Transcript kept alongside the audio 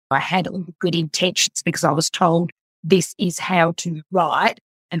I had all the good intentions because I was told this is how to write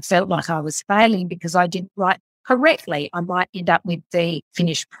and felt like I was failing because I didn't write correctly. I might end up with the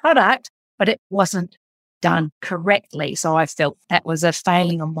finished product, but it wasn't done correctly. So I felt that was a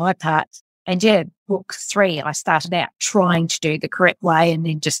failing on my part. And yeah, book 3, I started out trying to do the correct way and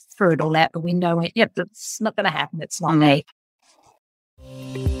then just threw it all out the window. And yep, that's not going to happen. It's not me.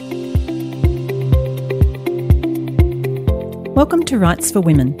 Welcome to Writes for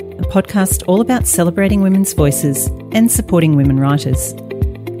Women, a podcast all about celebrating women's voices and supporting women writers.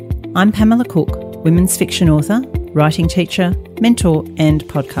 I'm Pamela Cook, women's fiction author, writing teacher, mentor and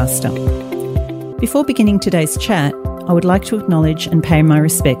podcaster. Before beginning today's chat, I would like to acknowledge and pay my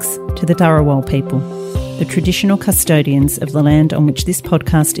respects to the Dharawal people, the traditional custodians of the land on which this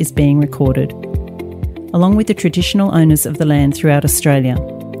podcast is being recorded, along with the traditional owners of the land throughout Australia,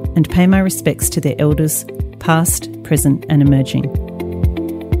 and pay my respects to their elders, past, present and emerging.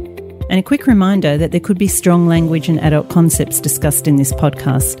 And a quick reminder that there could be strong language and adult concepts discussed in this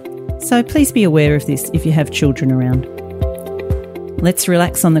podcast, so please be aware of this if you have children around. Let's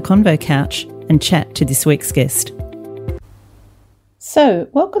relax on the convo couch and chat to this week's guest. So,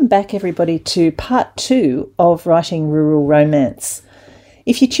 welcome back everybody to part 2 of Writing Rural Romance.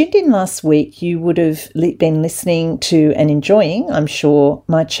 If you tuned in last week, you would have been listening to and enjoying, I'm sure,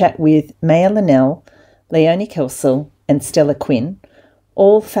 my chat with Maya Linnell, Leonie Kelsall and Stella Quinn,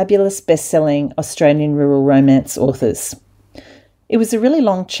 all fabulous best-selling Australian rural romance authors. It was a really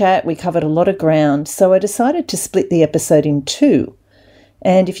long chat, we covered a lot of ground, so I decided to split the episode in 2.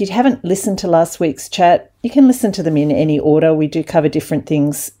 And if you haven't listened to last week's chat, you can listen to them in any order. We do cover different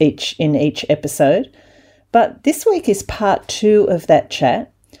things in each episode. But this week is part 2 of that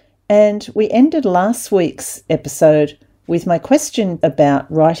chat, and we ended last week's episode with my question about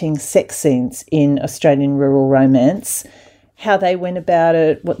writing sex scenes in Australian rural romance, how they went about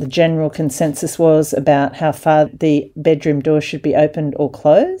it, what the general consensus was about how far the bedroom door should be opened or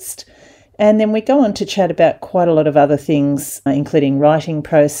closed. And then we go on to chat about quite a lot of other things, including writing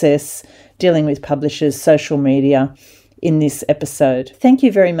process, dealing with publishers, social media in this episode. Thank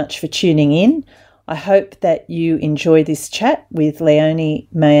you very much for tuning in. I hope that you enjoy this chat with Leonie,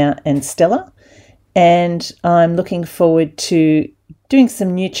 Maya and Stella. And I'm looking forward to doing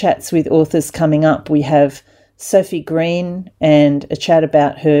some new chats with authors coming up. We have Sophie Green and a chat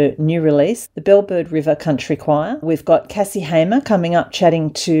about her new release, the Bellbird River Country Choir. We've got Cassie Hamer coming up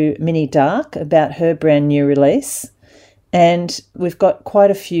chatting to Minnie Dark about her brand new release. And we've got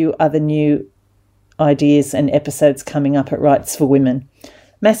quite a few other new ideas and episodes coming up at Writes for Women.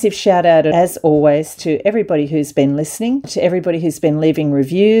 Massive shout out, as always, to everybody who's been listening, to everybody who's been leaving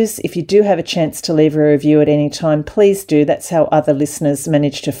reviews. If you do have a chance to leave a review at any time, please do. That's how other listeners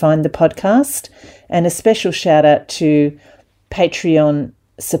manage to find the podcast. And a special shout out to Patreon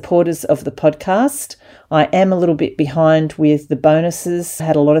supporters of the podcast. I am a little bit behind with the bonuses. I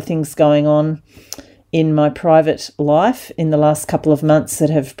had a lot of things going on in my private life in the last couple of months that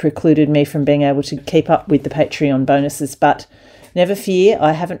have precluded me from being able to keep up with the Patreon bonuses, but never fear,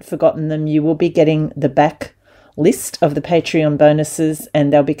 I haven't forgotten them. You will be getting the back list of the Patreon bonuses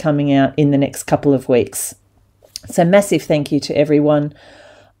and they'll be coming out in the next couple of weeks. So massive thank you to everyone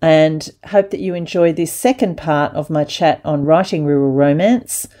and hope that you enjoy this second part of my chat on writing rural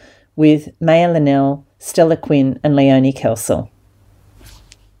romance with Maya Linnell, Stella Quinn and Leonie Kelsall.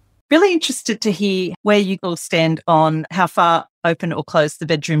 Really interested to hear where you all stand on how far open or closed the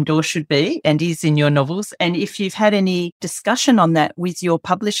bedroom door should be and is in your novels, and if you've had any discussion on that with your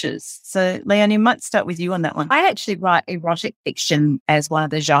publishers. So, Leonie, might start with you on that one. I actually write erotic fiction as one of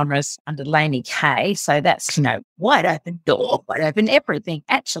the genres under Lainey Kay, so that's, wide open door, wide open everything,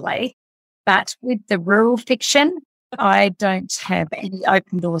 actually. But with the rural fiction, I don't have any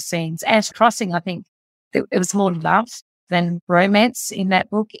open door scenes. Ash Crossing, I think it was more love than romance in that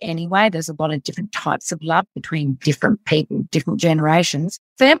book anyway. There's a lot of different types of love between different people, different generations.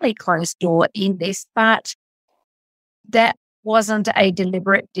 Firmly closed door in this, but that wasn't a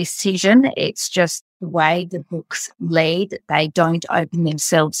deliberate decision. It's just the way the books lead. They don't open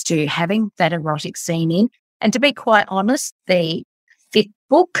themselves to having that erotic scene in. And to be quite honest, the 5th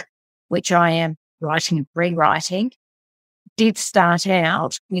book, which I am writing and rewriting, did start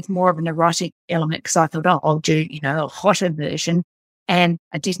out with more of an erotic element because I thought, I'll do, a hotter version. And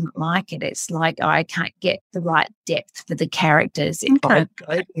I didn't like it. It's like I can't get the right depth for the characters. It can't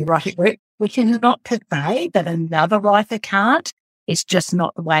go the erotic route, which is not to say that another writer can't. It's just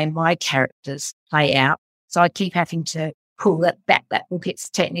not the way my characters play out. So I keep having to pull that back. That book, it's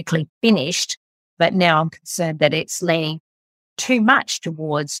technically finished, but now I'm concerned that it's leaning too much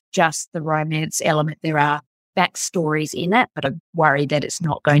towards just the romance element. There are backstories in it, but I worry that it's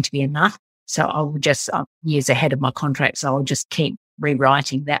not going to be enough. So I will just, years ahead of my contract, so I'll just keep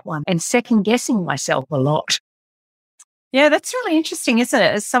rewriting that one and second guessing myself a lot. Yeah, that's really interesting, isn't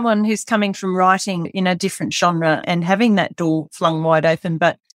it? As someone who's coming from writing in a different genre and having that door flung wide open,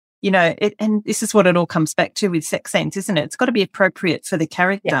 but and this is what it all comes back to with sex scenes, isn't it? It's got to be appropriate for the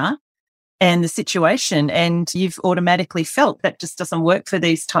character and the situation. And you've automatically felt that just doesn't work for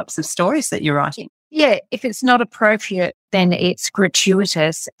these types of stories that you're writing. Yeah, if it's not appropriate, then it's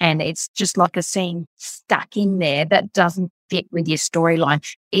gratuitous and it's just like a scene stuck in there that doesn't fit with your storyline.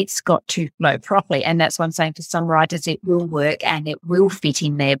 It's got to flow properly. And that's what I'm saying, for some writers, it will work and it will fit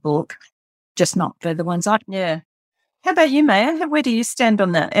in their book, just not for the ones I... Yeah. How about you, Maya? Where do you stand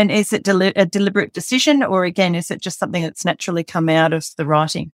on that? And is it a deliberate decision, or again, is it just something that's naturally come out of the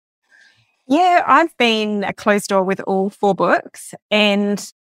writing? Yeah, I've been a closed door with all 4 books,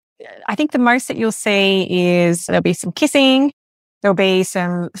 and I think the most that you'll see is there'll be some kissing, there'll be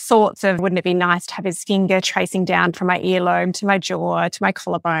some thoughts of, wouldn't it be nice to have his finger tracing down from my earlobe to my jaw to my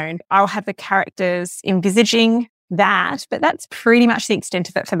collarbone. I'll have the characters envisaging that, but that's pretty much the extent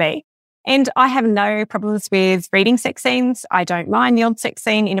of it for me. And I have no problems with reading sex scenes. I don't mind the odd sex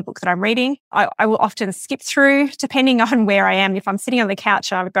scene in a book that I'm reading. I will often skip through depending on where I am. If I'm sitting on the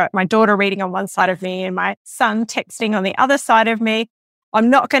couch, I've got my daughter reading on one side of me and my son texting on the other side of me. I'm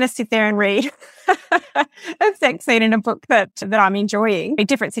not going to sit there and read a sex scene in a book that I'm enjoying. A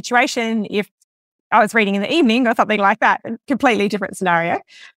different situation if I was reading in the evening or something like that, a completely different scenario.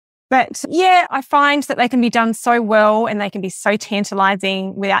 But yeah, I find that they can be done so well and they can be so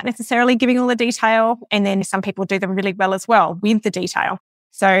tantalizing without necessarily giving all the detail. And then some people do them really well as well with the detail.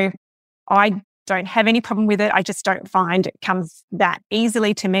 So I don't have any problem with it. I just don't find it comes that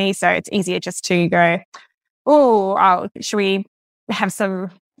easily to me. So it's easier just to go, should we have some...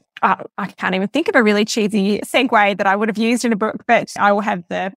 I can't even think of a really cheesy segue that I would have used in a book, but I will have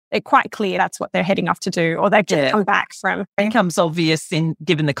it quite clear that's what they're heading off to do, or they've just come back from. It becomes obvious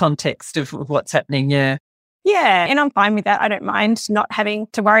given the context of what's happening, yeah. Yeah, and I'm fine with that. I don't mind not having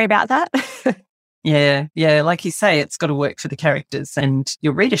to worry about that. Yeah, like you say, it's got to work for the characters and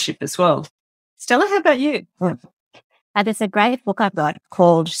your readership as well. Stella, how about you? There's a great book I've got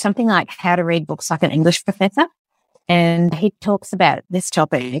called something like How to Read Books Like an English Professor. And he talks about this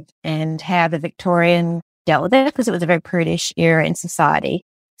topic and how the Victorian dealt with it, because it was a very prudish era in society.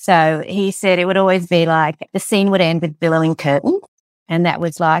 So he said it would always be like the scene would end with billowing curtains, and that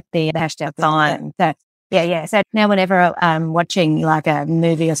was like the hashtag sign. So yeah. So now whenever I'm watching like a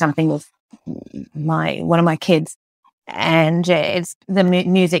movie or something with one of my kids, and it's the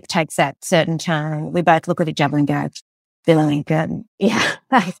music takes that certain tone, we both look at each other and go, billowing curtain. Yeah.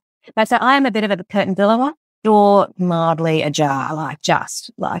 But so I am a bit of a curtain billower. Door mildly ajar, only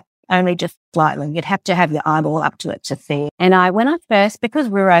just slightly. You'd have to have your eyeball up to it to see. And when I first, because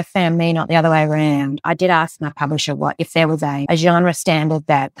Ruro found me, not the other way around, I did ask my publisher if there was a genre standard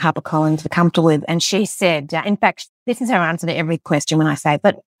that HarperCollins were comfortable with. And she said, in fact, this is her answer to every question when I say,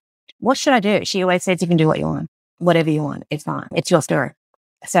 but what should I do? She always says, you can do what you want, whatever you want. It's fine. It's your story.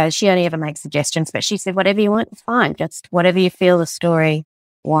 So she only ever makes suggestions, but she said, whatever you want, it's fine. Just whatever you feel the story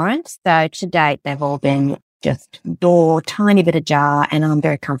warrants. So to date, they've all been just door, tiny bit ajar, and I'm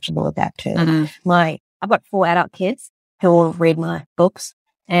very comfortable with that too. Mm-hmm. I've got 4 adult kids who all read my books,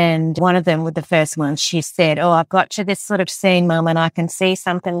 and one of them, with the first one, she said, I've got to this sort of scene, Mum, and I can see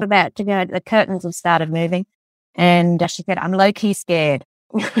something about to go, the curtains have started moving. And she said, I'm low-key scared.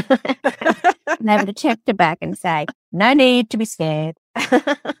 And I would check her back and say, no need to be scared.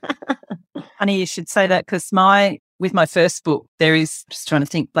 Funny you should say that, because with my first book, there is, just trying to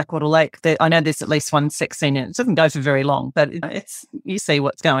think, Blackwater Lake, I know there's at least one sex scene in it. It doesn't go for very long, but you see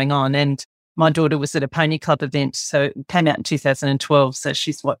what's going on. And my daughter was at a pony club event, so it came out in 2012. So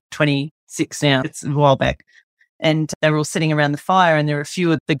she's 26 now. It's a while back. And they were all sitting around the fire, and there were a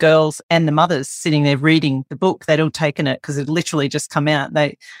few of the girls and the mothers sitting there reading the book. They'd all taken it because it literally just come out.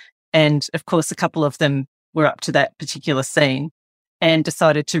 And of course, a couple of them were up to that particular scene and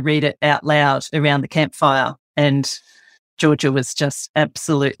decided to read it out loud around the campfire. And Georgia was just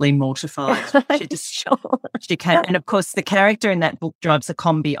absolutely mortified. She came, and of course, the character in that book drives a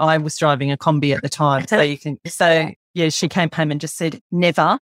combi. I was driving a combi at the time, she came home and just said,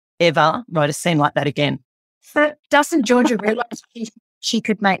 "Never, ever write a scene like that again." But doesn't Georgia realise she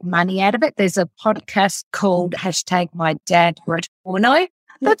could make money out of it? There's a podcast called #MyDadWrotePorno.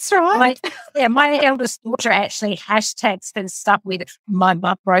 That's right. My eldest daughter actually hashtags and stuff with my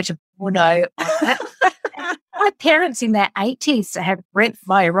mum wrote a porno. My parents in their 80s have read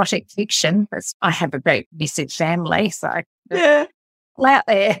my erotic fiction. I have a very massive family, so yeah, out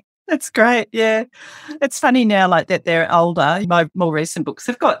there. That's great. Yeah. It's funny now, like that they're older. My more recent books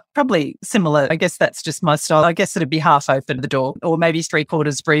have got probably similar. I guess that's just my style. I guess it'd be half open the door or maybe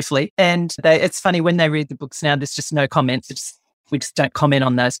 3/4 briefly. And it's funny when they read the books now, there's just no comments. We just don't comment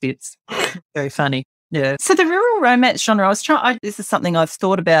on those bits. Very funny. Yeah. So the rural romance genre, this is something I've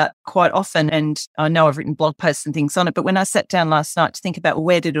thought about quite often, and I know I've written blog posts and things on it, but when I sat down last night to think about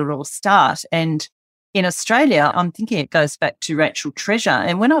where did it all start, and in Australia, I'm thinking it goes back to Rachel Treasure.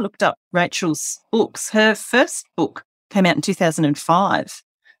 And when I looked up Rachel's books, her first book came out in 2005.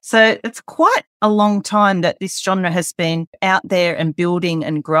 So it's quite a long time that this genre has been out there and building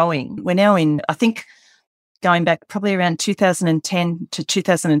and growing. We're now in, I think, going back probably around 2010 to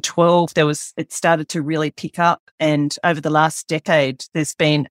 2012, it started to really pick up. And over the last decade, there's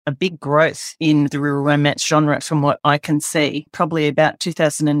been a big growth in the rural romance genre from what I can see. Probably about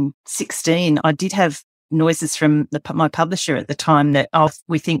 2016, I did have noises from my publisher at the time that,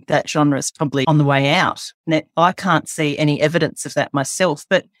 we think that genre is probably on the way out. Now, I can't see any evidence of that myself.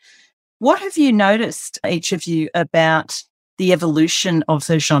 But what have you noticed, each of you, about the evolution of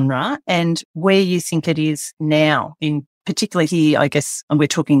the genre and where you think it is now, in particularly here, I guess, and we're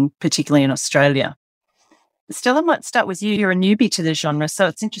talking particularly in Australia? Stella, I might start with you. You're a newbie to the genre, so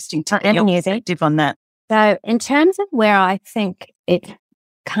it's interesting to get your perspective on that. So in terms of where I think it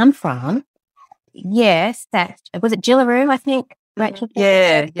come from, yes, was it Jillaroo, I think, Rachel?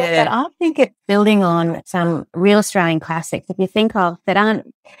 Yeah. But I think it's building on some real Australian classics. If you think of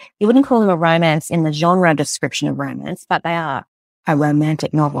you wouldn't call them a romance in the genre description of romance, but they are a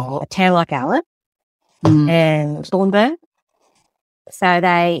romantic novel. A Tale Like Alice and Thornburg. So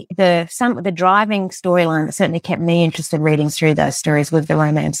the driving storyline that certainly kept me interested reading through those stories was the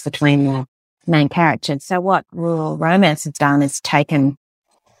romance between the main characters. So what rural romance has done is taken,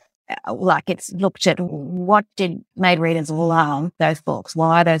 it's looked at what made readers love those books,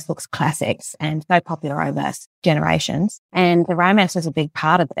 why are those books classics and so popular over generations. And the romance is a big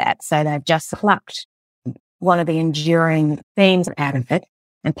part of that. So they've just plucked one of the enduring themes out of it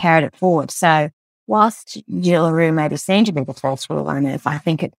and carried it forward. So whilst Jillaroo may be seen to be the first rural romance, I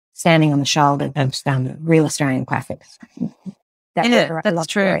think it's standing on the shoulder of some real Australian classics. That's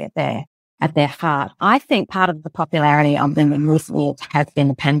true. At their heart. I think part of the popularity of them in recent years has been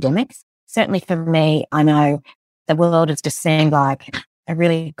the pandemics. Certainly for me, I know the world has just seemed like a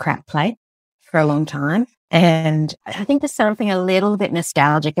really crap place for a long time. And I think there's something a little bit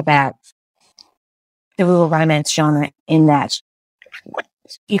nostalgic about the rural romance genre in that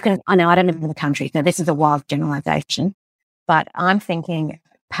I don't live in the country, so this is a wild generalization, but I'm thinking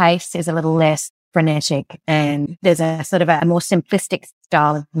pace is a little less frenetic and there's a sort of a more simplistic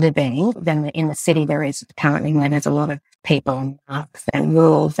style of living than in the city there is currently, when there's a lot of people and marks and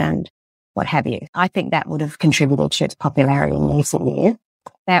rules and what have you. I think that would have contributed to its popularity in recent years.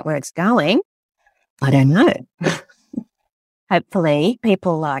 That where it's going, I don't know. Hopefully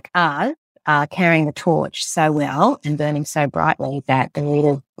people like us are carrying the torch so well and burning so brightly that the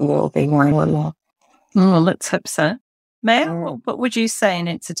readers will be wanting more. Well, let's hope so. Maya, what would you say in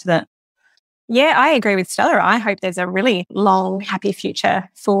answer to that? Yeah, I agree with Stella. I hope there's a really long, happy future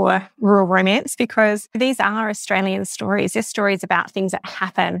for rural romance, because these are Australian stories. They're stories about things that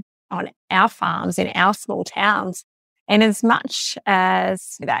happen on our farms, in our small towns. And as much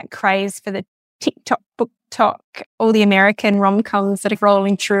as that craze for the TikTok, BookTok, all the American rom-coms that are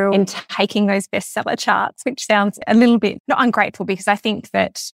rolling through and taking those bestseller charts, which sounds a little bit not ungrateful, because I think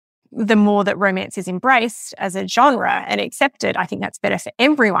that the more that romance is embraced as a genre and accepted, I think that's better for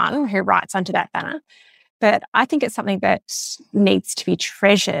everyone who writes under that banner. But I think it's something that needs to be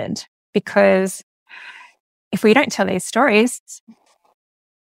treasured, because if we don't tell these stories,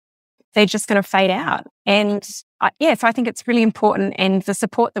 they're just going to fade out. And so I think it's really important. And the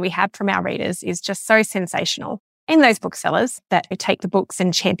support that we have from our readers is just so sensational. And those booksellers that take the books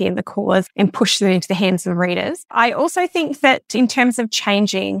and champion the cause and push them into the hands of readers. I also think that in terms of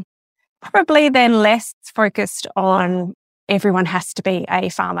changing, probably then less focused on everyone has to be a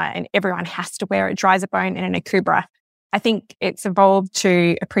farmer and everyone has to wear a Dryzabone and an Akubra. I think it's evolved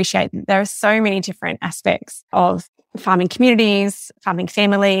to appreciate that there are so many different aspects of farming communities, farming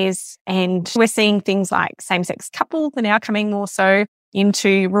families, and we're seeing things like same-sex couples are now coming more so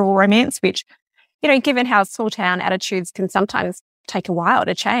into rural romance, which, given how small town attitudes can sometimes take a while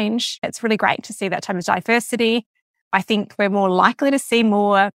to change, it's really great to see that type of diversity. I think we're more likely to see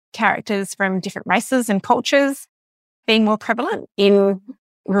more characters from different races and cultures being more prevalent in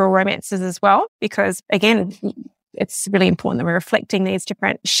rural romances as well, because, again, it's really important that we're reflecting these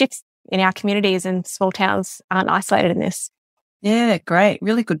different shifts in our communities, and small towns aren't isolated in this. Yeah, great.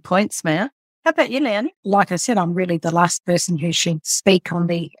 Really good points, Maya. How about you, Leonie? Like I said, I'm really the last person who should speak on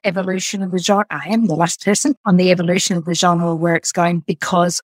the evolution of the genre. I am the last person on the evolution of the genre, where it's going,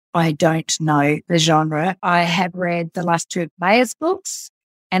 because I don't know the genre. I have read the last two of Maya's books,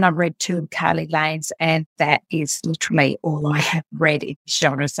 and I've read two of Carly Lane's, and that is literally all I have read in this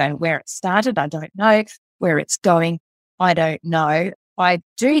genre. So where it started, I don't know. Where it's going, I don't know. I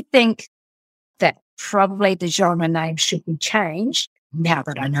do think that probably the genre name should be changed, now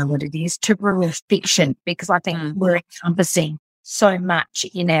that I know what it is, to rural fiction, because I think we're encompassing so much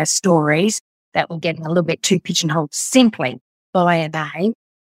in our stories that we're getting a little bit too pigeonholed simply by a name.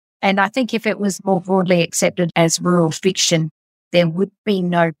 And I think if it was more broadly accepted as rural fiction, there would be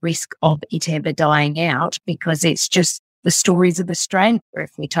no risk of it ever dying out, because it's just the stories of a stranger,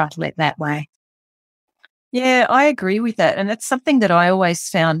 if we title it that way. Yeah, I agree with that. And it's something that I always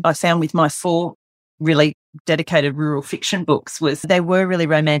found with my 4 really dedicated rural fiction books, was they were really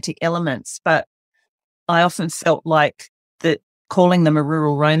romantic elements, but I often felt like that calling them a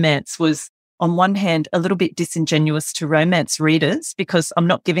rural romance was, on one hand, a little bit disingenuous to romance readers, because I'm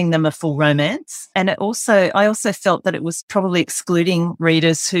not giving them a full romance. And I also felt that it was probably excluding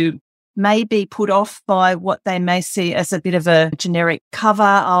readers who may be put off by what they may see as a bit of a generic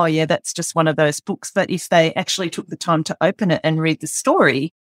cover. Oh yeah, that's just one of those books. But if they actually took the time to open it and read the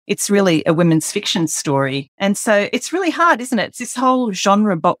story, it's really a women's fiction story. And so it's really hard, isn't it? It's this whole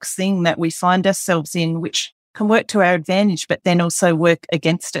genre box thing that we find ourselves in, which can work to our advantage, but then also work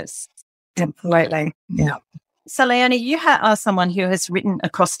against us. Completely. Yeah. So, Leonie, you are someone who has written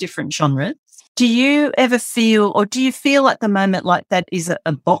across different genres. Do you ever feel, or do you feel at the moment like that is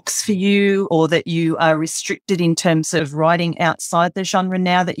a box for you, or that you are restricted in terms of writing outside the genre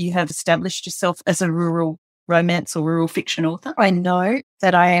now that you have established yourself as a rural romance or rural fiction author? I know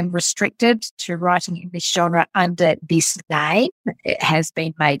that I am restricted to writing in this genre under this name. It has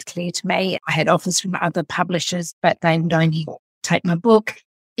been made clear to me. I had offers from other publishers, but they would only take my book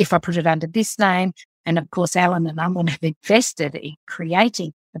if I put it under this name. And of course, Alan and Unwin have invested in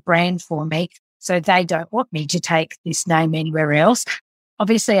creating the brand for me, so they don't want me to take this name anywhere else.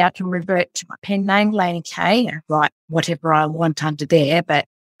 Obviously, I can revert to my pen name, Lainey Kay, and write whatever I want under there. But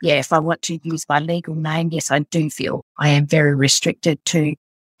yeah, if I want to use my legal name, yes, I do feel I am very restricted to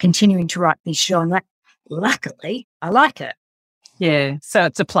continuing to write this genre. Luckily, I like it. Yeah, so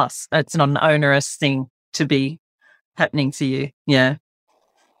it's a plus. It's not an onerous thing to be happening to you. Yeah.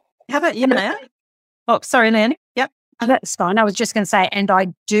 How about you, Maya? Oh, sorry, Leonie. Yep. Oh, that's fine. I was just going to say, and I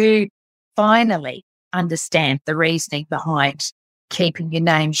do finally understand the reasoning behind keeping your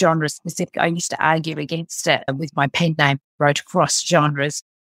name genre specific. I used to argue against it with my pen name, wrote across genres,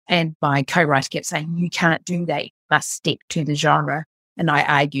 and my co-writer kept saying, you can't do that, you must stick to the genre. And I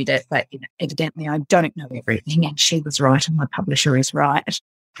argued it, but evidently I don't know everything, and she was right and my publisher is right.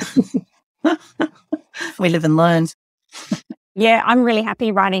 We live and learn. Yeah, I'm really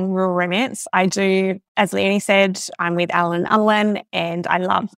happy writing rural romance. I do, as Leonie said, I'm with Alan and Unwin, and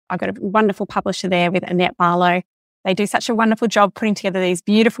I've got a wonderful publisher there with Annette Barlow. They do such a wonderful job putting together these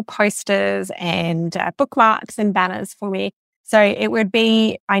beautiful posters and bookmarks and banners for me. So it would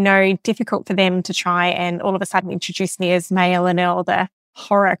be, I know, difficult for them to try and all of a sudden introduce me as Maya Linnell, the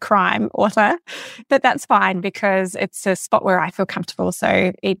horror crime author. But that's fine, because it's a spot where I feel comfortable. So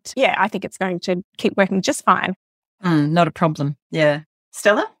I think it's going to keep working just fine. Not a problem. Yeah.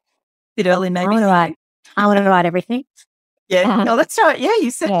 Stella? Bit early, maybe. I want to write everything. Yeah. No, that's right. Yeah, you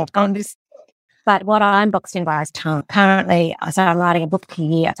said on this. But what I'm boxed in by is time. Currently, so I'm writing a book a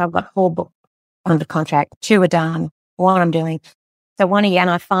year. So I've got 4 books under contract. 2 are done. 1 I'm doing. So 1 a year, and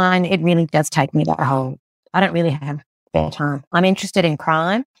I find it really does take me that whole. I don't really have spare time. I'm interested in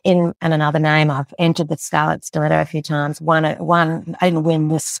crime. In another name, I've entered the Scarlet Stiletto a few times. One. I didn't win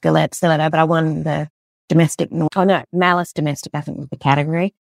the Scarlet Stiletto, but I won the Malice Domestic, I think was the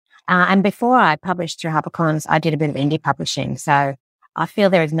category. And before I published through HarperCollins, I did a bit of indie publishing. So I feel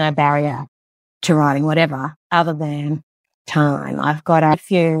there is no barrier to writing whatever other than time. I've got a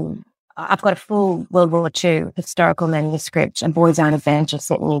full World War II historical manuscript, a Boy's Own Adventure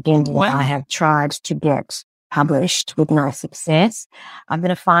set in Uganda that I have tried to get published with no success. I've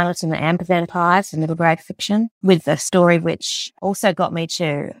been a finalist in the Amber Vampires, a middle grade fiction, with a story which also got me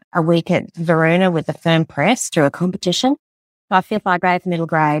to a week at Verona with the Fern Press through a competition. So I feel if I gave middle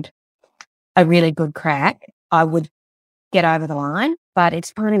grade a really good crack, I would get over the line, but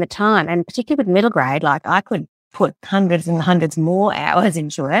it's finding the time. And particularly with middle grade, like I could put hundreds and hundreds more hours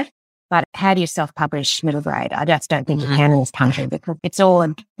into it. But how do you self-publish middle grade? I just don't think you can in this country, because it's all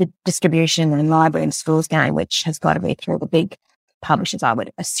the distribution and library and schools game, which has got to be through the big publishers. I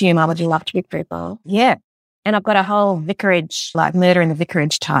would assume I would love to be through. Yeah. And I've got a whole vicarage, like Murder in the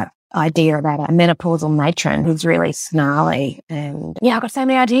Vicarage type idea about a menopausal matron who's really snarly. And yeah, I've got so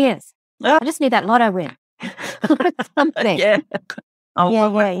many ideas. Oh. I just need that lotto win. Something. Yeah.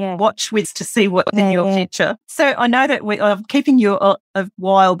 I'll watch with to see what's in your future. So I know that I'm keeping you a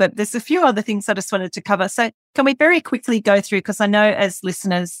while, but there's a few other things I just wanted to cover. So can we very quickly go through, because I know as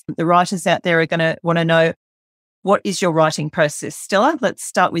listeners, the writers out there are going to want to know, what is your writing process? Stella, let's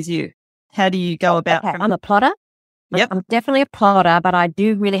start with you. How do you go about? Okay, I'm a plotter. Yep. I'm definitely a plotter, but I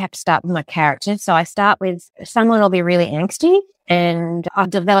do really have to start with my character. So I start with someone will be really angsty and I'll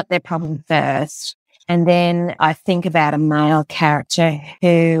develop their problem first. And then I think about a male character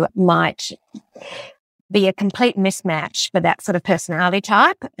who might be a complete mismatch for that sort of personality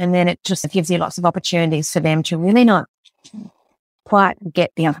type. And then it just gives you lots of opportunities for them to really not quite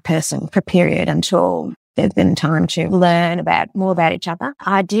get the other person for a period until there's been time to learn more about each other.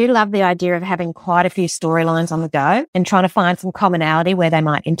 I do love the idea of having quite a few storylines on the go and trying to find some commonality where they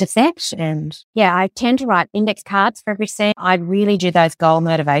might intersect. And yeah, I tend to write index cards for every scene. I really do those goal,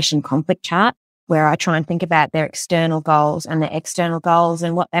 motivation, conflict charts, where I try and think about their external goals and their external goals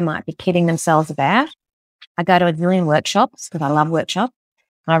and what they might be kidding themselves about. I go to a million workshops because I love workshops.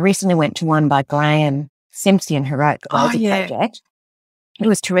 I recently went to one by Graham Simpson, who wrote The Lazy Project. It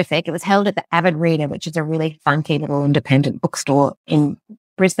was terrific. It was held at the Avid Reader, which is a really funky little independent bookstore in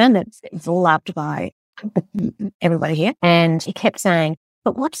Brisbane. It's all loved by everybody here. And he kept saying,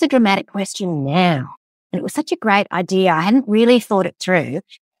 but what's the dramatic question now? And it was such a great idea. I hadn't really thought it through.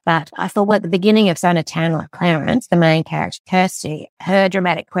 But I thought, well, at the beginning of Zona Town, Clarence, the main character, Kirsty, her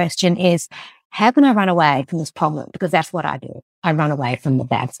dramatic question is, how can I run away from this problem? Because that's what I do. I run away from the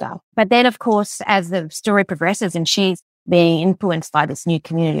bad stuff. But then, of course, as the story progresses and she's being influenced by this new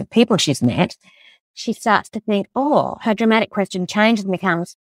community of people she's met, she starts to think, her dramatic question changes and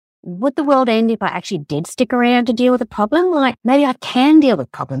becomes, would the world end if I actually did stick around to deal with a problem? Like, maybe I can deal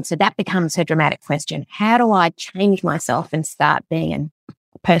with problems. So that becomes her dramatic question. How do I change myself and start being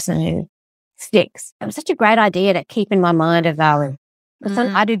a person who sticks? It was such a great idea to keep in my mind as I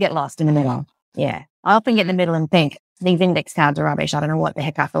do get lost in the middle. Yeah. I often get in the middle and think, these index cards are rubbish. I don't know what the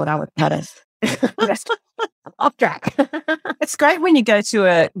heck I thought I would cut it. I'm off track. It's great when you go to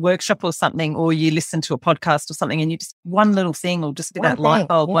a workshop or something, or you listen to a podcast or something, and you just one little thing will just be that light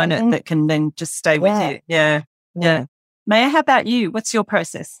bulb, won't it, that can then just stay with you. Yeah. Maya, how about you? What's your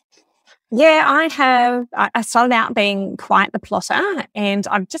process? Yeah, I started out being quite the plotter, and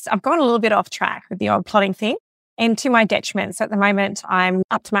I've gone a little bit off track with the old plotting thing, and to my detriment. So at the moment, I'm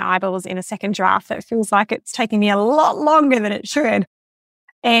up to my eyeballs in a second draft that feels like it's taking me a lot longer than it should.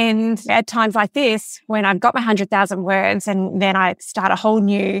 And at times like this, when I've got my 100,000 words and then I start a whole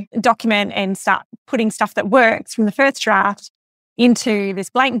new document and start putting stuff that works from the first draft into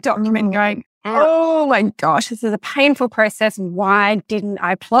this blank document going, oh my gosh, this is a painful process. Why didn't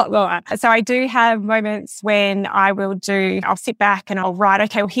I plot more? So I do have moments when I'll sit back and I'll write,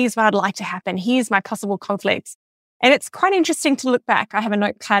 okay, well, here's what I'd like to happen. Here's my possible conflicts. And it's quite interesting to look back. I have a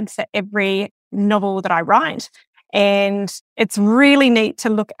notepad for every novel that I write. And it's really neat to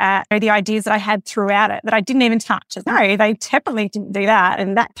look at the ideas that I had throughout it that I didn't even touch. No, they definitely didn't do that.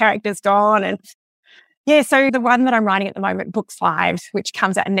 And that character's gone. And yeah, so the one that I'm writing at the moment, Book 5, which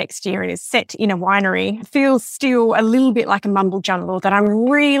comes out next year and is set in a winery, feels still a little bit like a mumble jumble that I'm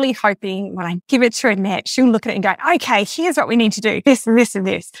really hoping when I give it to Annette, she'll look at it and go, okay, here's what we need to do, this and this and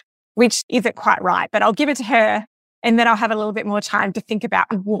this, which isn't quite right. But I'll give it to her and then I'll have a little bit more time to think about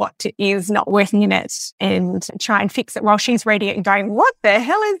what is not working in it and try and fix it while she's reading it and going, what the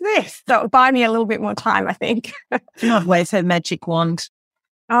hell is this? So it'll buy me a little bit more time, I think. Not wave her magic wand.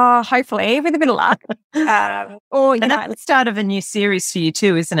 Oh, hopefully, with a bit of luck. That's the start of a new series for you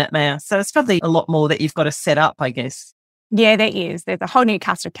too, isn't it, Maya? So it's probably a lot more that you've got to set up, I guess. Yeah, there is. There's a whole new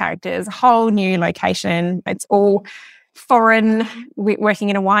cast of characters, a whole new location. It's all foreign, working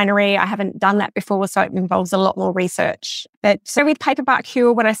in a winery. I haven't done that before, so it involves a lot more research. But so with Paperbark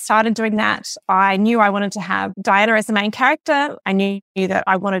Hill, when I started doing that, I knew I wanted to have Diana as the main character. I knew that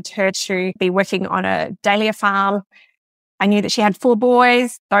I wanted her to be working on a dahlia farm. I knew that she had 4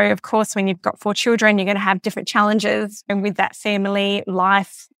 boys. So, of course, when you've got 4 children, you're going to have different challenges. And with that family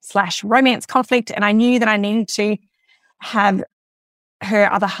life/romance conflict, and I knew that I needed to have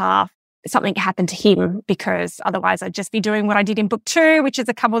her other half, something happen to him, because otherwise I'd just be doing what I did in book 2, which is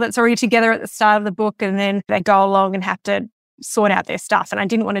a couple that's already together at the start of the book, and then they go along and have to sort out their stuff. And I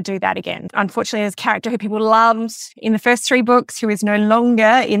didn't want to do that again. Unfortunately, there's a character who people loved in the first 3 books who is no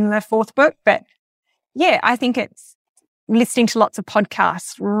longer in the 4th book. But yeah, I think it's listening to lots of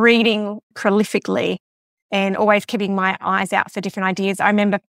podcasts, reading prolifically, and always keeping my eyes out for different ideas. I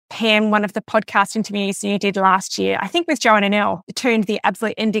remember Pam, one of the podcast interviews you did last year, I think with Joanna Nell, turned the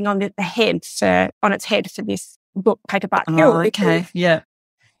absolute ending on its head for this book, Paperback Hill. Oh, okay. Yeah.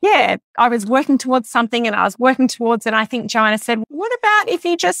 Yeah, I was working towards something and I was working towards it. I think Joanna said, what about if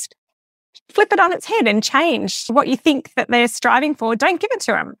you just flip it on its head and change what you think that they're striving for? Don't give it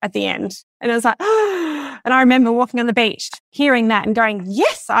to them at the end. And it was like, and I remember walking on the beach, hearing that and going,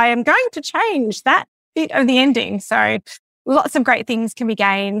 yes, I am going to change that bit of the ending. So lots of great things can be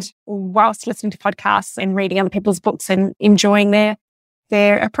gained whilst listening to podcasts and reading other people's books and enjoying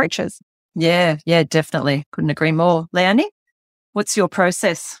their approaches. Yeah, definitely. Couldn't agree more. Leonie, what's your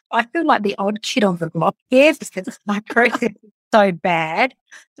process? I feel like the odd kid on the block here because my process is so bad.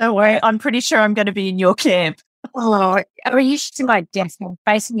 Don't worry, I'm pretty sure I'm going to be in your camp. Oh, I used to my desk and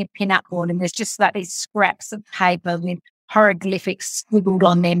facing a pin-up board and there's just like these scraps of paper with hieroglyphics scribbled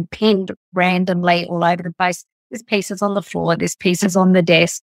on them, pinned randomly all over the place. There's pieces on the floor, there's pieces on the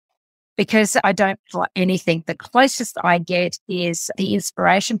desk. Because I don't fly anything, the closest I get is the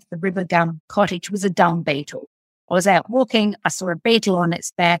inspiration for the River Gum Cottage was a dung beetle. I was out walking, I saw a beetle on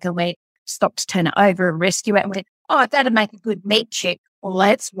its back and we stopped to turn it over and rescue it and went, oh, that'd make a good meat chip. Well,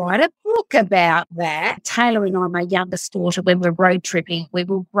 let's write a book about that. Taylor and I, my youngest daughter, when we're road tripping, we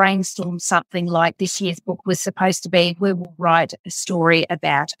will brainstorm something like this year's book was supposed to be, we will write a story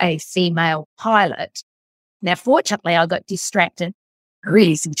about a female pilot. Now, fortunately, I got distracted.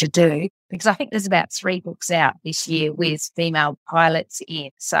 Really easy to do because I think there's about 3 books out this year with female pilots in.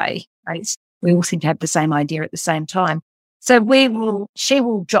 So we all seem to have the same idea at the same time. So she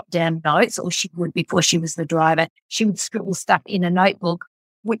will jot down notes, or she would before she was the driver. She would scribble stuff in a notebook,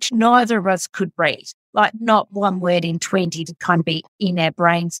 which neither of us could read, like not one word in 20 to kind of be in our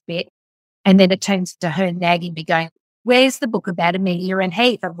brains bit. And then it turns to her nagging me going, where's the book about Amelia and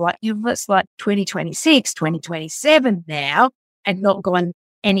Heath? I'm like, it's like 2026, 2027 now. And not gone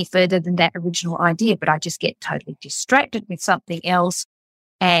any further than that original idea, but I just get totally distracted with something else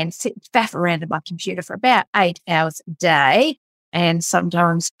and faff around at my computer for about 8 hours a day and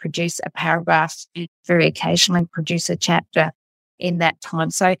sometimes produce a paragraph, very occasionally produce a chapter in that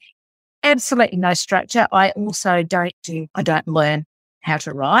time. So absolutely no structure. I also don't learn how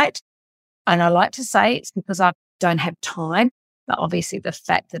to write. And I like to say it's because I don't have time. But obviously the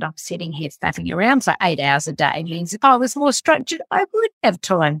fact that I'm sitting here faffing around for 8 hours a day means if I was more structured, I would have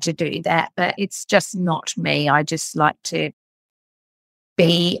time to do that. But it's just not me. I just like to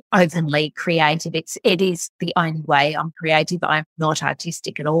be openly creative. It is the only way I'm creative. I'm not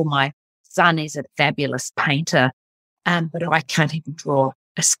artistic at all. My son is a fabulous painter, but I can't even draw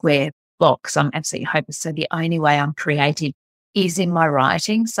a square box. I'm absolutely hopeless. So the only way I'm creative is in my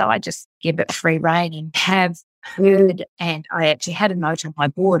writing. So I just give it free rein and have heard, and I actually had a note on my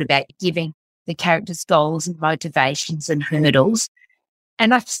board about giving the characters goals and motivations and hurdles.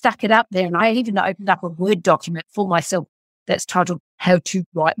 And I've stuck it up there, and I even opened up a Word document for myself that's titled How to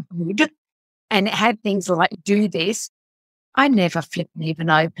Write Good, and it had things like do this. I never flip and even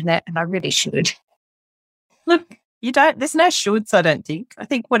open it, and I really should. Look, there's no shoulds, I don't think. I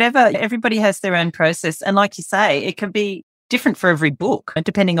think everybody has their own process. And like you say, it can be different for every book,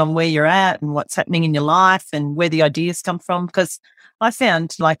 depending on where you're at and what's happening in your life and where the ideas come from. Because I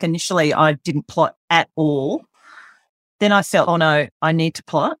found, like, initially I didn't plot at all. Then I felt, oh no, I need to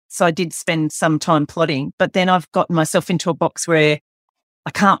plot. So I did spend some time plotting, but then I've gotten myself into a box where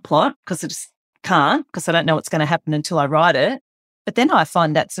I can't plot because I just can't, because I don't know what's going to happen until I write it. But then I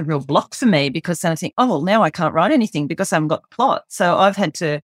find that's a real block for me, because then I think, oh, well, now I can't write anything because I haven't got the plot. So I've had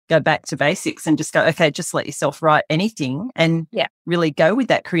to go back to basics and just go, okay, just let yourself write anything and really go with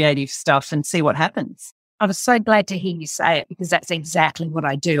that creative stuff and see what happens. I was so glad to hear you say it, because that's exactly what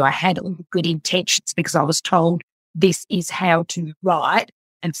I do. I had all the good intentions because I was told this is how to write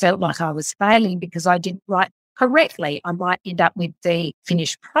and felt like I was failing because I didn't write correctly. I might end up with the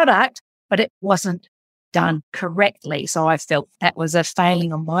finished product, but it wasn't done correctly. So I felt that was a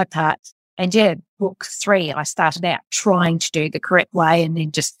failing on my part. And book 3, I started out trying to do the correct way and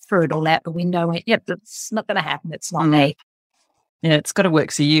then just threw it all out the window. And went, that's not going to happen. It's not me. Yeah, it's got to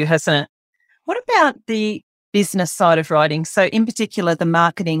work for you, hasn't it? What about the business side of writing? So in particular, the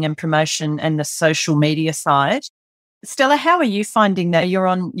marketing and promotion and the social media side. Stella, how are you finding that?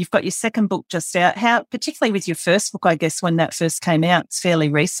 You've got your second book just out. How, particularly with your first book, I guess, when that first came out, it's fairly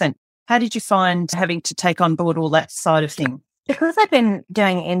recent. How did you find having to take on board all that side of things? Because I've been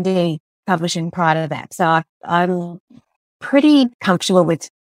doing indie publishing prior to that, so I'm pretty comfortable with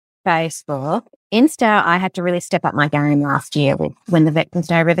Facebook Insta, I had to really step up my game last year when the Veterans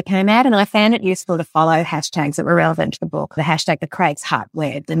Day River came out, and I found it useful to follow hashtags that were relevant to the book. The hashtag the Craig's Hut,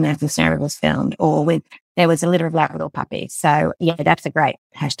 where the Veterans Day River was filmed, or there was a litter of Labrador puppies. So yeah, that's a great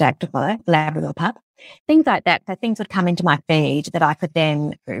hashtag to follow, Labrador pup. Things like that. So things would come into my feed that I could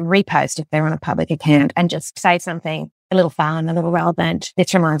then repost if they're on a public account and just say something a little fun, a little relevant.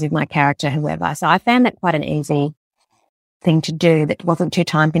 This reminds me of my character, whoever. So I found that quite an easy thing to do that wasn't too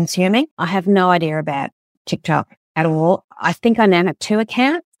time consuming. I have no idea about TikTok at all. I think I now have 2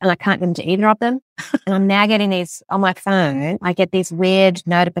 accounts and I can't get into either of them. And I'm now getting these on my phone. I get these weird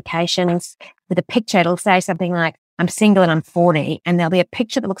notifications with a picture. It'll say something like, I'm single and I'm 40. And there'll be a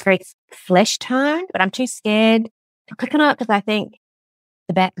picture that looks very flesh toned, but I'm too scared to click on it because I think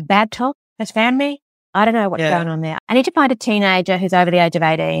the bad talk has found me. I don't know what's going on there. I need to find a teenager who's over the age of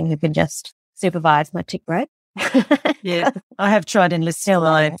 18 who can just supervise my tick growth. Yeah, I have tried enlisting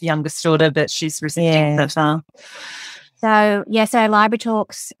my youngest daughter, but she's resisting so far. So library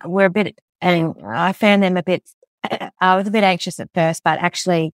talks were a bit, and I found them a bit, I was a bit anxious at first, but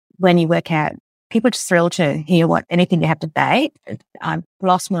actually when you work out, people are just thrilled to hear anything you have to say. I've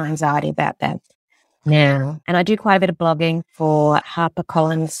lost my anxiety about that now. And I do quite a bit of blogging for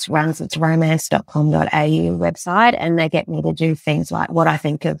HarperCollins, runs its romance.com.au website, and they get me to do things like what I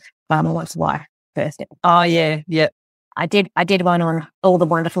think of Farmer Wants a Wife first. Oh, yeah. I did one on all the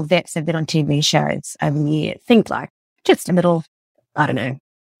wonderful vets have been on TV shows over the year. Things like just a little, I don't know,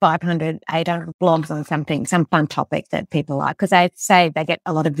 500, 800 blogs on something, some fun topic that people like, because they say they get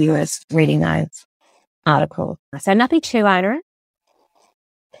a lot of viewers reading those articles. So nothing too onerous.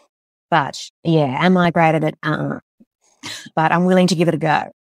 But yeah, am I great at it? But I'm willing to give it a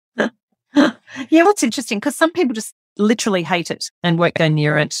go. Yeah, what's interesting, because some people just literally hate it and won't go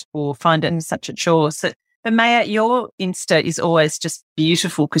near it or find it such a chore. So, but Maya, your Insta is always just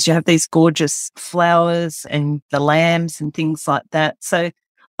beautiful because you have these gorgeous flowers and the lambs and things like that. So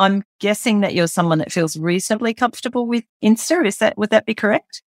I'm guessing that you're someone that feels reasonably comfortable with Insta. Would that be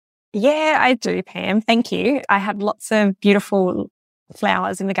correct? Yeah, I do, Pam. Thank you. I have lots of beautiful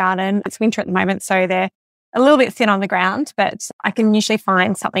flowers in the garden. It's winter at the moment, so they're a little bit thin on the ground, but I can usually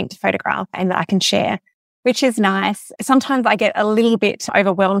find something to photograph and that I can share, which is nice. Sometimes I get a little bit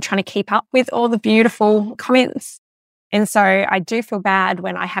overwhelmed trying to keep up with all the beautiful comments. And so I do feel bad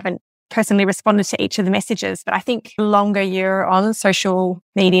when I haven't personally responded to each of the messages. But I think the longer you're on social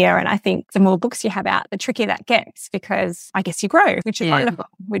media, and I think the more books you have out, the trickier that gets, because I guess you grow, which is wonderful,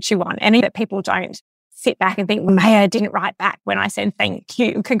 which you want. And that people don't sit back and think, well, Maya didn't write back when I said thank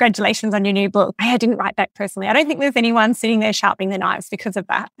you, congratulations on your new book. Maya didn't write back personally. I don't think there's anyone sitting there sharpening their knives because of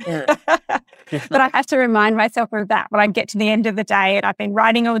that. Yeah. But I have to remind myself of that when I get to the end of the day and I've been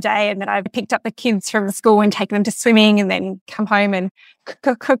writing all day, and then I've picked up the kids from school and taken them to swimming, and then come home and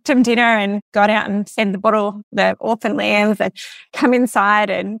cooked them dinner and got out and fed the orphan lambs, and come inside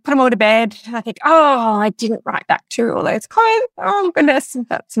and put them all to bed. And I think, oh, I didn't write back to all those comments. Oh, goodness,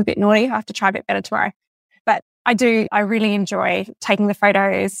 that's a bit naughty. I have to try a bit better tomorrow. But I really enjoy taking the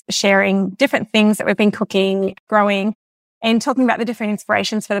photos, sharing different things that we've been cooking, growing, and talking about the different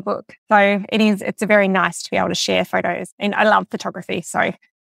inspirations for the book. So it's very nice to be able to share photos. And I love photography. So,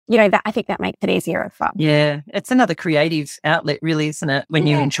 I think that makes it easier and fun. Yeah, it's another creative outlet, really, isn't it? When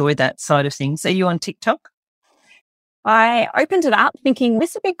you enjoy that side of things. Are you on TikTok? I opened it up thinking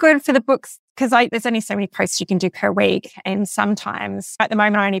this would be good for the books, because there's only so many posts you can do per week. And sometimes at the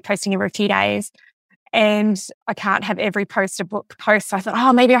moment, I'm only posting every few days. And I can't have every post a book post. So I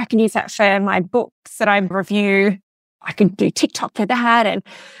thought, maybe I can use that for my books that I review. I can do TikTok for that. And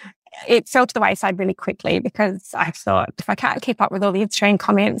it fell to the wayside really quickly, because I thought, if I can't keep up with all the Instagram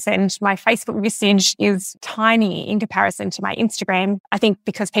comments, and my Facebook message is tiny in comparison to my Instagram, I think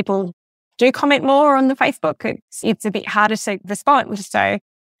because people do comment more on the Facebook, it's a bit harder to respond. So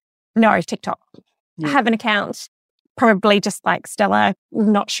no, TikTok. Yeah. I have an account. Probably just like Stella,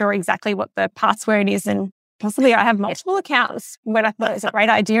 not sure exactly what the password is, and possibly I have multiple accounts when I thought it was a great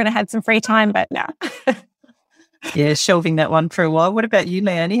idea and I had some free time, but no. Yeah, shelving that one for a while. What about you,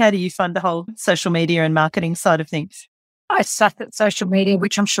 Leonie? How do you find the whole social media and marketing side of things? I suck at social media,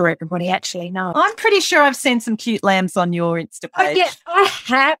 which I'm sure everybody actually knows. I'm pretty sure I've seen some cute lambs on your Insta page. Yeah, I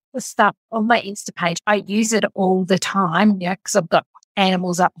have the stuff on my Insta page. I use it all the time, because I've got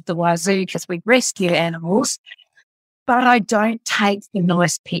animals up the wazoo, because we rescue animals. But I don't take the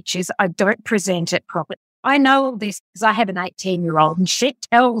nice pictures. I don't present it properly. I know all this because I have an 18-year-old, and she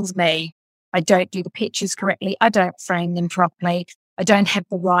tells me I don't do the pictures correctly. I don't frame them properly. I don't have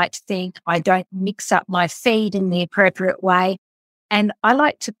the right thing. I don't mix up my feed in the appropriate way. And I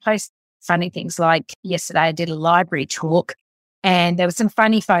like to post funny things, like yesterday I did a library talk, And there were some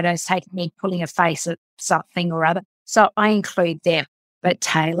funny photos taking me pulling a face at something or other. So I include them. But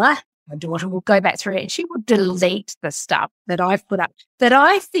Taylor, my daughter, will go back through it and she will delete the stuff that I've put up that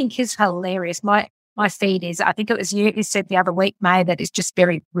I think is hilarious. My feed is, I think it was you who said the other week, May, that it's just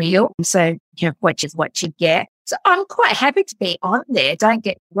very real. So, what you get. So I'm quite happy to be on there. Don't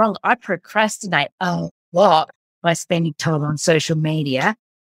get me wrong. I procrastinate a lot by spending time on social media,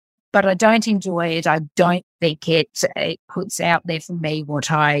 but I don't enjoy it. I don't think it puts out there for me what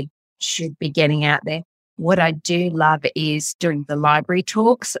I should be getting out there. What I do love is doing the library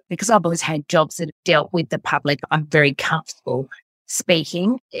talks, because I've always had jobs that have dealt with the public. I'm very comfortable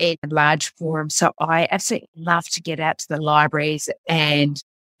speaking in large forums. So I absolutely love to get out to the libraries, and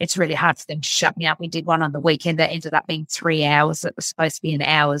it's really hard for them to shut me up. We did one on the weekend that ended up being 3 hours. It was supposed to be an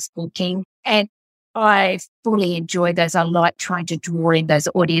hour's booking. And I fully enjoy those. I like trying to draw in those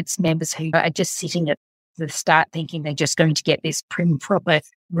audience members who are just sitting at the start thinking they're just going to get this prim proper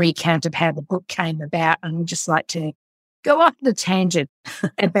recount of how the book came about. And I just like to go off the tangent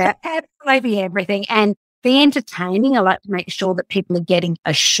about absolutely everything and be entertaining. I like to make sure that people are getting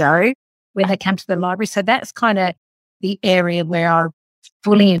a show when they come to the library. So that's kind of the area where I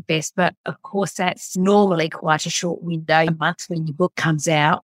fully invest. But of course, that's normally quite a short window, a month when your book comes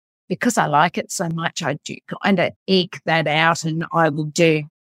out. Because I like it so much, I do kind of eke that out, and I will do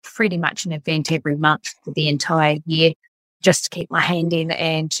pretty much an event every month for the entire year just to keep my hand in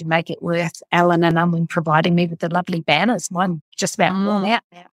and to make it worth Alan and Unwin providing me with the lovely banners. Mine just about worn out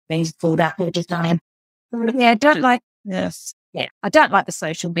now, being pulled up all the time. Yeah, I don't like the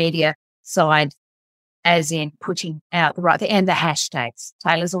social media side, as in putting out the right thing and the hashtags.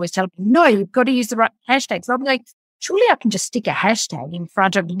 Taylor's always telling me, no, you've got to use the right hashtags. I'm like, surely I can just stick a hashtag in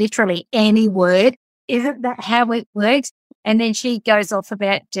front of literally any word. Isn't that how it works? And then she goes off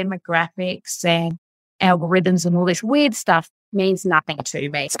about demographics and algorithms and all this weird stuff. Means nothing to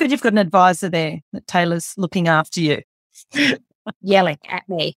me. It's good you've got an advisor there, that Taylor's looking after you. Yelling at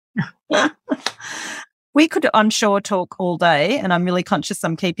me. We could, I'm sure, talk all day, and I'm really conscious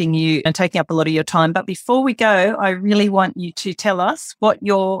I'm keeping you and taking up a lot of your time. But before we go, I really want you to tell us what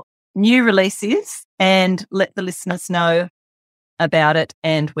your new release is and let the listeners know about it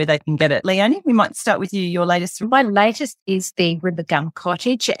and where they can get it. Leonie, we might start with you, your latest. My latest is the Rivergum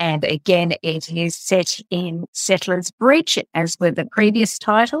Cottage, and again, it is set in Settlers Bridge, as were the previous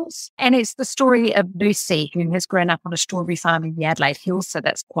titles. And it's the story of Lucy, who has grown up on a strawberry farm in the Adelaide Hills, so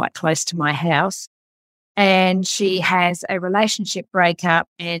that's quite close to my house. And she has a relationship breakup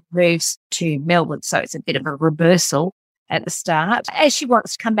and moves to Melbourne, so it's a bit of a reversal at the start, as she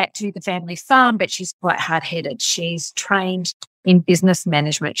wants to come back to the family farm, but she's quite hard-headed. She's trained in business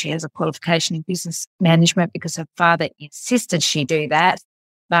management. She has a qualification in business management because her father insisted she do that.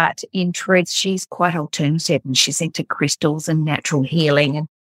 But in truth, she's quite alternative, and she's into crystals and natural healing and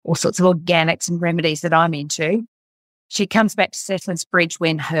all sorts of organics and remedies that I'm into. She comes back to Settlers Bridge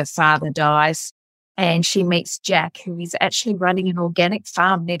when her father dies, and she meets Jack, who is actually running an organic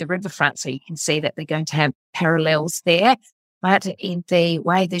farm near the riverfront. So you can see that they're going to have parallels there. But in the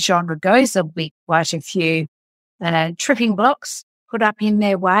way the genre goes, there'll be quite a few tripping blocks put up in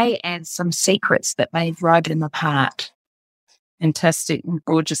their way and some secrets that may drive them apart. Fantastic and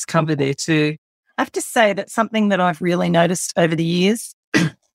gorgeous cover there too. I have to say that something that I've really noticed over the years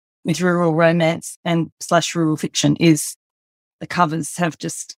with rural romance and / rural fiction is the covers have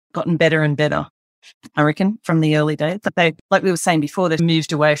just gotten better and better. I reckon, from the early days. But they, like we were saying before, they've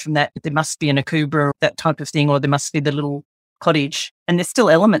moved away from that. There must be an akubra, that type of thing, or there must be the little cottage. And there's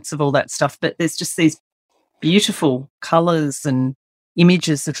still elements of all that stuff, but there's just these beautiful colours and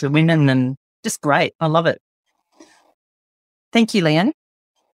images of the women, and just great. I love it. Thank you, Leanne.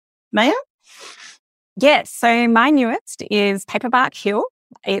 Maya? Yes, so my newest is Paperbark Hill.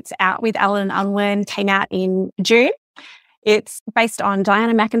 It's out with Alan and Unwin, came out in June. It's based on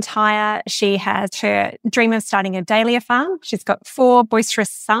Diana McIntyre. She has her dream of starting a dahlia farm. She's got 4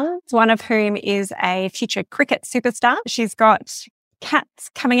 boisterous sons, one of whom is a future cricket superstar. She's got cats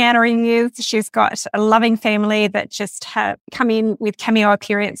coming out her ears. She's got a loving family that just have come in with cameo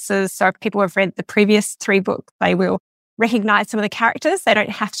appearances. So if people have read the previous 3 books, they will recognise some of the characters. They don't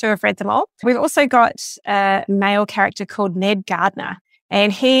have to have read them all. We've also got a male character called Ned Gardner,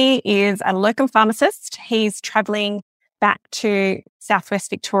 and he is a locum pharmacist. He's travelling back to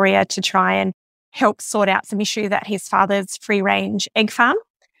southwest Victoria to try and help sort out some issue that his father's free-range egg farm.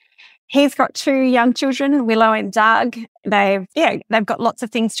 He's got 2 young children, Willow and Doug. They've got lots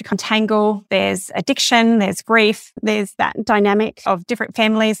of things to contangle. There's addiction, there's grief, there's that dynamic of different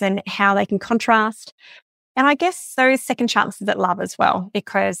families and how they can contrast. And I guess those second chances at love as well,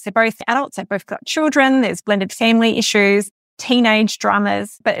 because they're both adults, they've both got children, there's blended family issues. teenage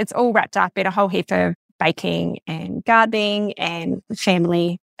dramas, but it's all wrapped up in a whole heap of baking and gardening and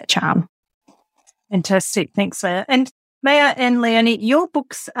family charm. Fantastic. Thanks, Maya. And Maya and Leonie, your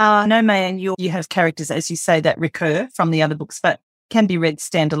books are, no, Maya, and you have characters, as you say, that recur from the other books, but can be read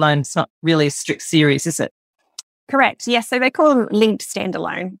standalone. It's not really a strict series, is it? Correct. Yes. So they call them linked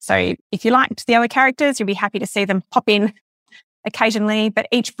standalone. So if you liked the other characters, you'll be happy to see them pop in occasionally, but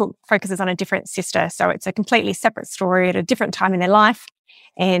each book focuses on a different sister. So it's a completely separate story at a different time in their life,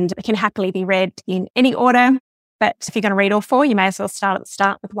 and it can happily be read in any order. But if you're going to read all four, you may as well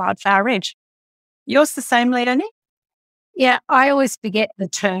start with Wildflower Ridge. Yours the same, Leonie? Yeah, I always forget the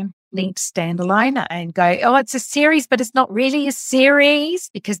term linked standalone and go, oh, it's a series, but it's not really a series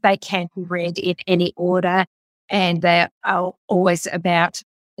because they can be read in any order. And they are always about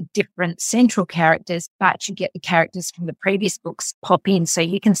different central characters, but you get the characters from the previous books pop in. So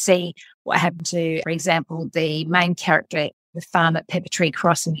you can see what happened to, for example, the main character, the farm at Pepper Tree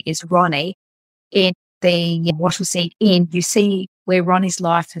Crossing is Ronnie. In the Wattleseed Inn, you see where Ronnie's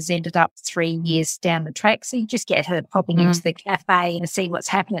life has ended up 3 years down the track. So you just get her popping into the cafe and see what's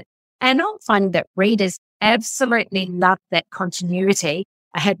happening. And I'm finding that readers absolutely love that continuity.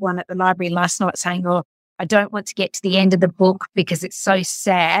 I had one at the library last night saying, oh, I don't want to get to the end of the book because it's so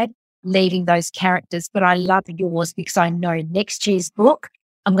sad leaving those characters, but I love yours because I know next year's book,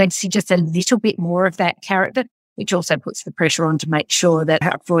 I'm going to see just a little bit more of that character, which also puts the pressure on to make sure that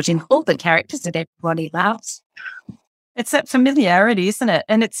I've brought in all the characters that everybody loves. It's that familiarity, isn't it?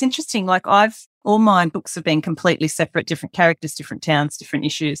 And it's interesting, like all my books have been completely separate, different characters, different towns, different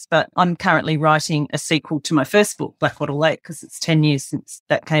issues, but I'm currently writing a sequel to my first book, Blackwattle Lake, because it's 10 years since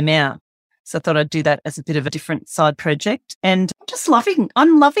that came out. So I thought I'd do that as a bit of a different side project. And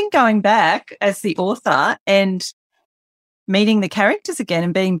I'm loving going back as the author and meeting the characters again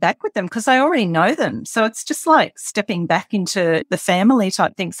and being back with them because I already know them. So it's just like stepping back into the family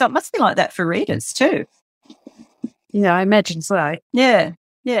type thing. So it must be like that for readers too. Yeah, I imagine so. Yeah.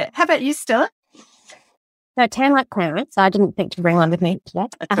 Yeah. How about you, Stella? So Town Like Clarence, I didn't think to bring one with me today.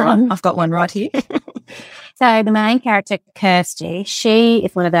 That's all right. I've got one right here. So the main character, Kirsty, she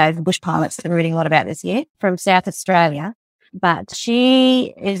is one of those bush pilots that I'm reading a lot about this year from South Australia, but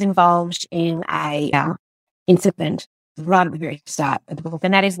she is involved in a incident right at the very start of the book,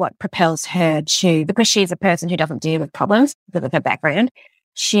 and that is what propels her to, because she's a person who doesn't deal with problems because of her background,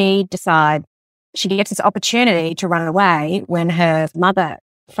 she decides she gets this opportunity to run away when her mother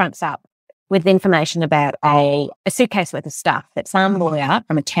fronts up with information about a suitcase worth of stuff that some lawyer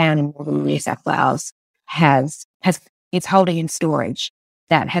from a town in northern New South Wales is holding in storage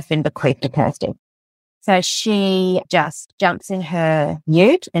that has been bequeathed to Kirsty. So she just jumps in her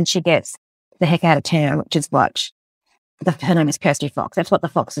ute and she gets the heck out of town, which is what her name is Kirsty Fox. That's what the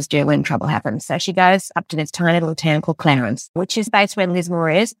foxes do when trouble happens. So she goes up to this tiny little town called Clarence, which is based where Lismore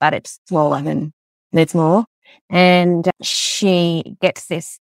is, but it's smaller than Lismore. And she gets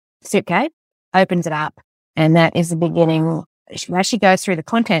this suitcase, opens it up, and that is the beginning. As she goes through the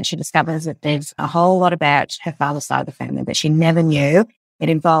content, she discovers that there's a whole lot about her father's side of the family that she never knew. It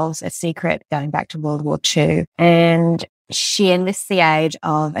involves a secret going back to World War II. And she enlists the aid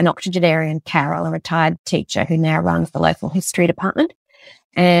of an octogenarian, Carol, a retired teacher who now runs the local history department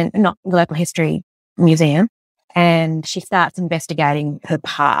and not the local history museum. And she starts investigating her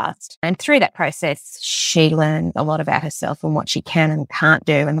past. And through that process, she learns a lot about herself and what she can and can't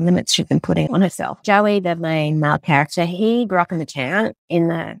do and the limits she's been putting on herself. Joey, the main male character, he grew up in the town, in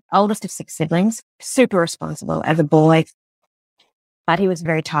the oldest of 6 siblings, super responsible as a boy. But he was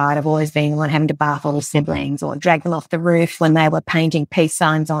very tired of always being the one having to bath all his siblings or drag them off the roof when they were painting peace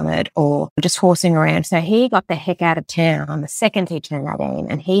signs on it or just horsing around. So he got the heck out of town the second he turned 18,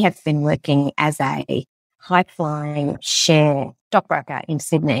 and he has been working as a high-flying share stockbroker in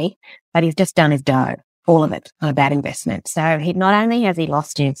Sydney, but he's just done his dough, all of it, on a bad investment. So he not only has he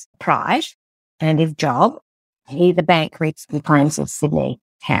lost his pride and his job, the bank reclaims his Sydney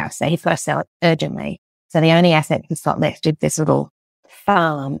house. So he's got to sell it urgently. So the only asset he's got left is this little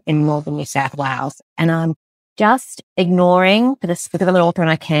farm in northern New South Wales. And I'm just ignoring, because I'm an author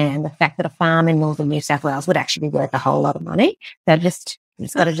and I can, the fact that a farm in northern New South Wales would actually be worth a whole lot of money. So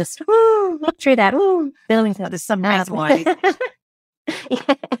it's got to just look through that. Building there's some reason why.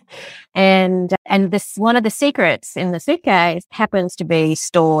 Yeah. And this one of the secrets in the suitcase happens to be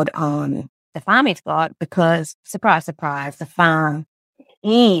stored on the farm he's got because, surprise, surprise, the farm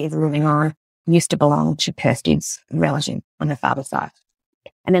he is living on used to belong to Kirsty's relative on her father's side.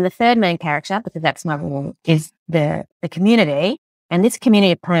 And then the third main character, because that's my rule, is the community. And this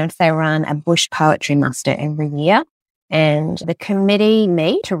community of poems, they run a bush poetry muster every year. And the committee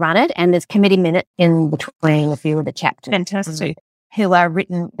meet to run it, and there's committee minutes in between a few of the chapters. Fantastic. They're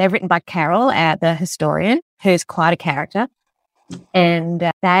written by Carol, the historian, who's quite a character.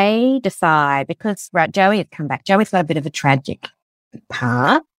 And they decide, because Joey had come back. Joey's got a bit of a tragic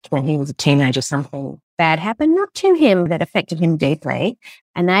past. When he was a teenager, something bad happened, not to him, that affected him deeply.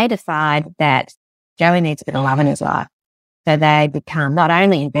 And they decide that Joey needs a bit of love in his life. So they become not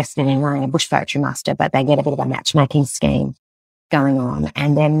only invested in running a bush poetry muster, but they get a bit of a matchmaking scheme going on.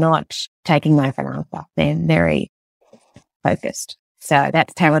 And they're not taking no for an answer. They're very focused. So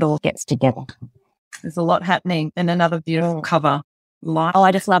that's how it all gets together. There's a lot happening, and another beautiful cover. Light. Oh,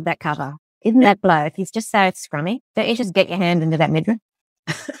 I just love that cover. Isn't that bloke? He's just so scrummy. Don't you just get your hand into that midriff?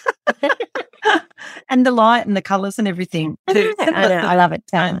 And the light and the colours and everything. I know, I love it.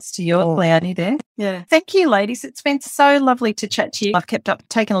 Thanks to your Cloudy there. Yeah. Thank you, ladies. It's been so lovely to chat to you. I've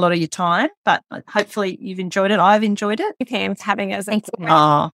taken a lot of your time, but hopefully you've enjoyed it. I've enjoyed it. Pam's having us.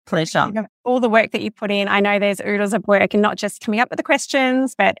 Oh, pleasure. All the work that you put in. I know there's oodles of work, and not just coming up with the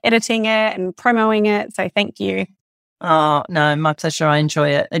questions, but editing it and promoting it. So thank you. Oh, no, my pleasure. I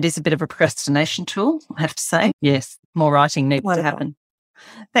enjoy it. It is a bit of a procrastination tool, I have to say. Yes, more writing needs to happen.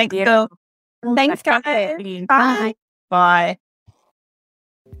 Thanks, girl. Thanks, guys. Bye. Bye.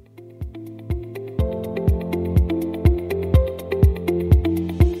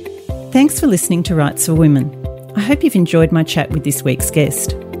 Thanks for listening to Rights for Women. I hope you've enjoyed my chat with this week's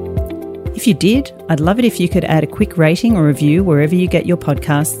guest. If you did, I'd love it if you could add a quick rating or review wherever you get your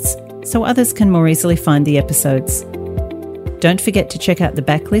podcasts so others can more easily find the episodes. Don't forget to check out the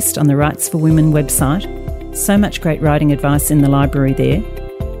backlist on the Rights for Women website. So much great writing advice in the library there.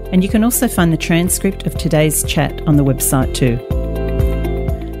 And you can also find the transcript of today's chat on the website too.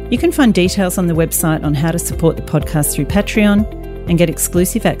 You can find details on the website on how to support the podcast through Patreon and get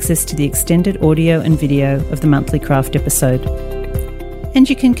exclusive access to the extended audio and video of the monthly craft episode. And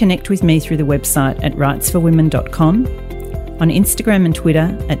you can connect with me through the website at rightsforwomen.com, on Instagram and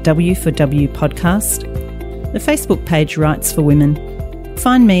Twitter at W4W Podcast, the Facebook page Rights for Women.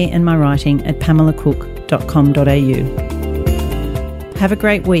 Find me and my writing at pamelacook.com.au. Have a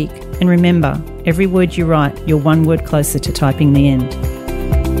great week, and remember, every word you write, you're one word closer to typing the end.